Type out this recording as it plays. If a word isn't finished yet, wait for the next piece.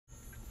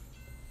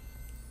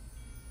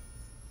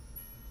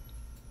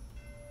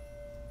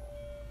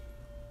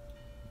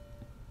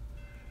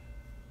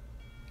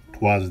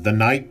'Twas the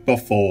night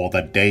before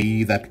the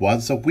day that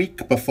was a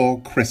week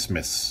before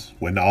Christmas,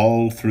 when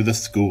all through the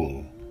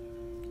school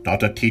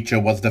not a teacher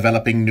was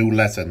developing new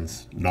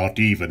lessons, not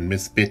even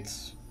Miss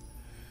Bitts.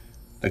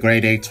 The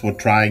grade 8s were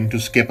trying to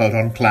skip out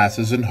on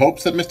classes in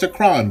hopes that Mr.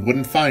 Cron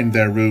wouldn't find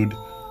their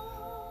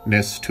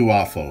rudeness too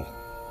awful.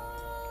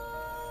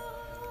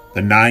 The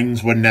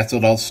 9s were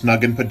nestled all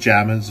snug in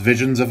pajamas,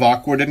 visions of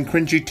awkward and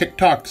cringy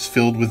TikToks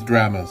filled with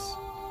dramas.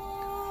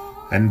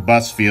 And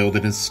Busfield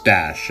in his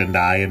stash and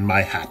I in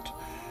my hat,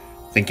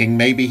 thinking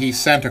maybe he's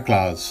Santa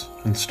Claus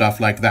and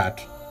stuff like that.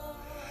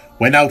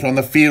 When out on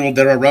the field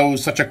there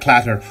arose such a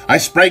clatter, I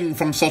sprang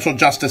from social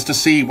justice to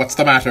see what's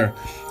the matter.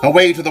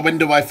 Away to the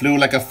window I flew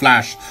like a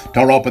flash,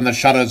 tore open the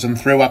shutters and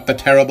threw up the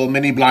terrible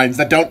mini blinds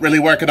that don't really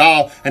work at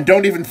all and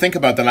don't even think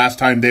about the last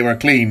time they were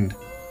cleaned.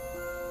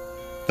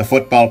 The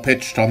football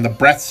pitched on the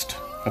breast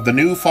of the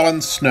new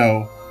fallen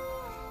snow,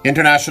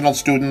 international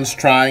students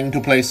trying to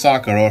play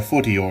soccer or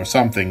footy or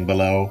something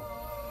below.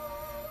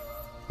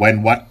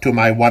 When what to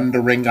my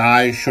wondering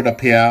eyes should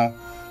appear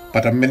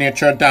but a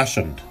miniature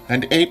dachshund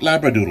and 8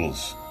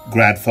 labradoodles,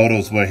 grad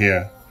photos were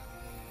here.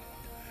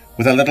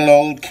 With a little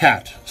old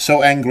cat,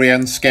 so angry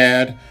and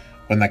scared,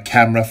 when the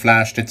camera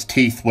flashed its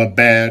teeth were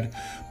bared,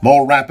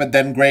 more rapid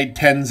than grade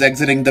 10s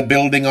exiting the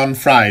building on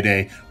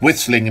Friday,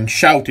 whistling and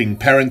shouting,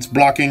 parents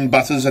blocking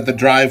buses at the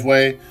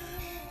driveway.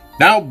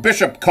 Now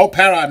Bishop,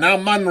 Copera, now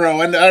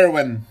Munro and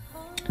Irwin,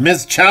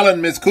 Ms.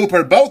 Challen, Ms.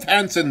 Cooper, both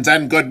Hansons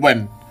and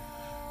Goodwin.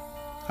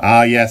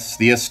 Ah yes,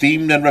 the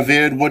esteemed and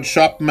revered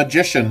woodshop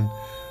magician,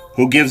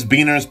 who gives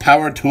beaners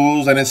power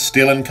tools and is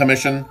still in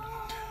commission.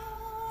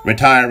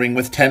 Retiring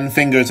with 10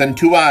 fingers and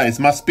 2 eyes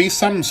must be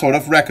some sort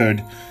of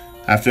record.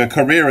 After a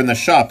career in the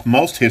shop,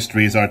 most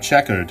histories are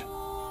checkered.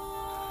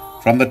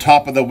 From the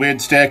top of the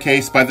weird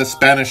staircase by the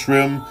Spanish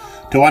room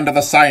to under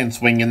the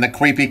science wing in the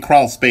creepy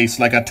crawl space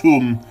like a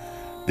tomb,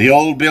 the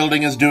old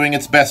building is doing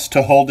its best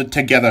to hold it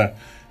together,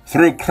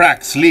 through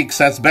cracks,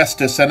 leaks,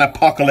 asbestos, and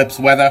apocalypse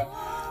weather.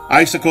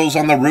 Icicles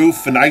on the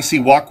roof and icy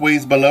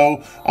walkways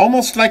below,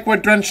 almost like we're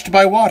drenched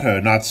by water,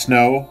 not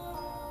snow.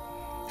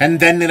 And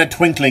then in a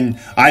twinkling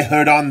I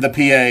heard on the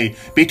PA,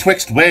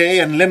 betwixt way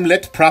and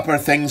limlit, proper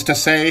things to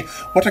say.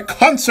 What a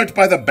concert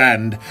by the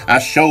band, a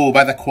show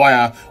by the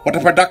choir, what a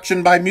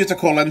production by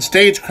musical and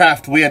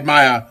stagecraft we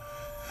admire.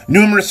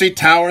 Numeracy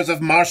towers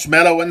of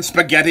marshmallow and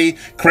spaghetti,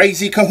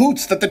 crazy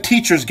cahoots that the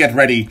teachers get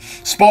ready,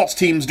 sports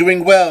teams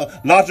doing well,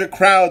 larger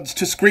crowds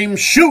to scream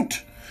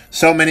shoot.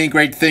 So many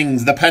great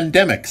things, the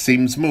pandemic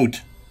seems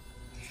moot.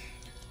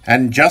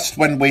 And just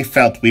when we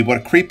felt we were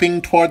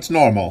creeping towards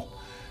normal,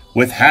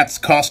 with hats,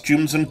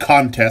 costumes, and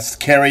contests,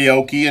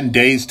 karaoke, and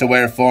days to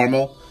wear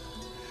formal,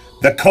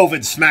 the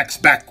COVID smacks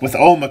back with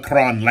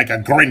Omicron like a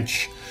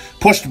Grinch,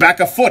 pushed back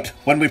a foot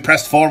when we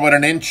pressed forward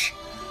an inch.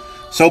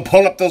 So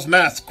pull up those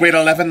masks, grade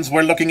 11s,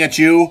 we're looking at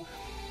you.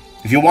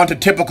 If you want a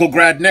typical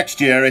grad next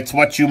year, it's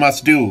what you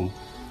must do.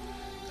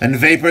 And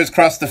vapors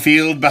cross the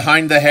field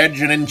behind the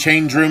hedge and in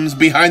change rooms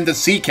behind the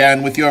sea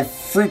can with your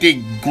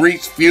fruity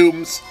grease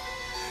fumes.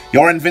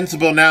 You're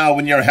invincible now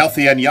when you're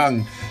healthy and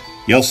young.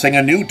 You'll sing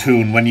a new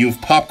tune when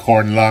you've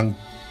popcorn lung.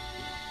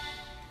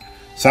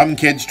 Some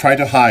kids try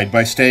to hide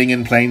by staying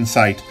in plain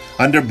sight,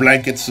 under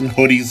blankets and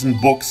hoodies and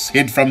books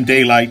hid from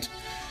daylight.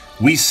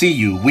 We see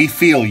you, we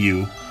feel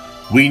you,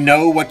 we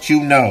know what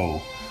you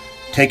know.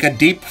 Take a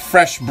deep,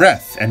 fresh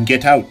breath and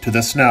get out to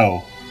the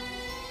snow.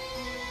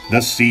 The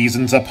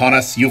season's upon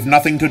us, you've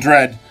nothing to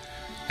dread,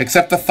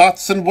 except the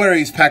thoughts and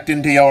worries packed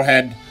into your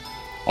head.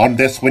 On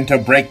this winter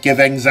break, give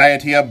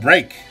anxiety a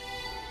break.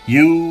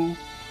 You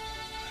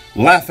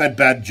laugh at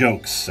bad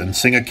jokes and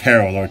sing a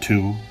carol or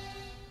two.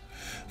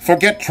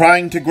 Forget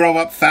trying to grow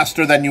up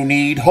faster than you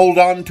need. Hold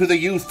on to the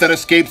youth that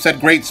escapes at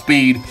great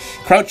speed.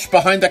 Crouch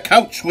behind a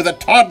couch with a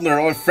toddler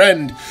or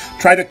friend.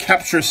 Try to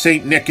capture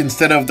St. Nick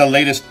instead of the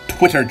latest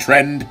Twitter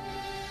trend.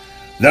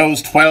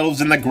 Those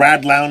 12s in the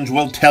grad lounge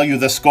will tell you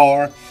the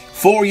score.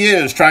 4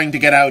 years trying to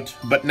get out,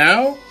 but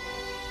now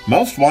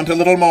most want a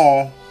little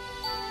more.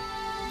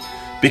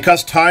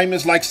 Because time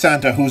is like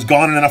Santa who's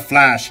gone in a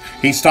flash.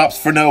 He stops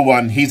for no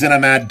one, he's in a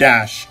mad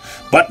dash.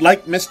 But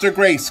like Mr.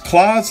 Grace,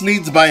 Claus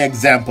leads by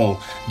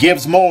example,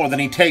 gives more than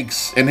he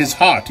takes, and his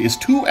heart is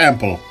too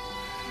ample.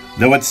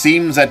 Though it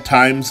seems at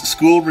times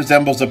school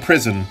resembles a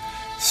prison,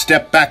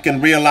 step back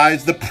and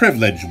realize the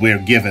privilege we're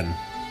given.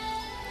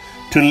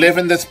 To live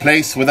in this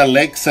place where the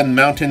lakes and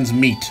mountains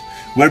meet,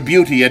 where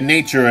beauty and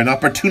nature and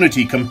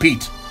opportunity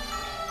compete.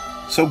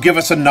 So give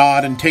us a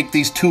nod and take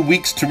these 2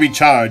 weeks to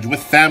recharge,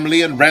 with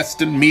family and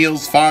rest and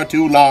meals far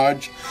too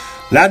large.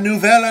 La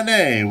nouvelle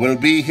année will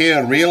be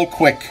here real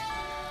quick.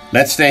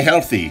 Let's stay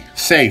healthy,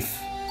 safe,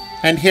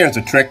 and here's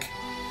a trick.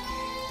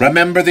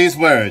 Remember these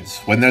words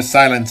when there's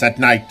silence at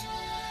night.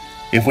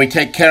 If we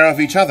take care of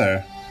each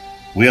other,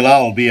 we'll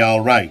all be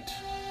all right.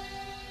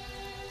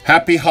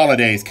 Happy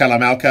holidays,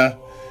 Kalamalka,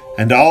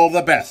 and all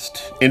the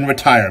best in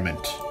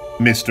retirement,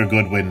 Mr.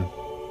 Goodwin.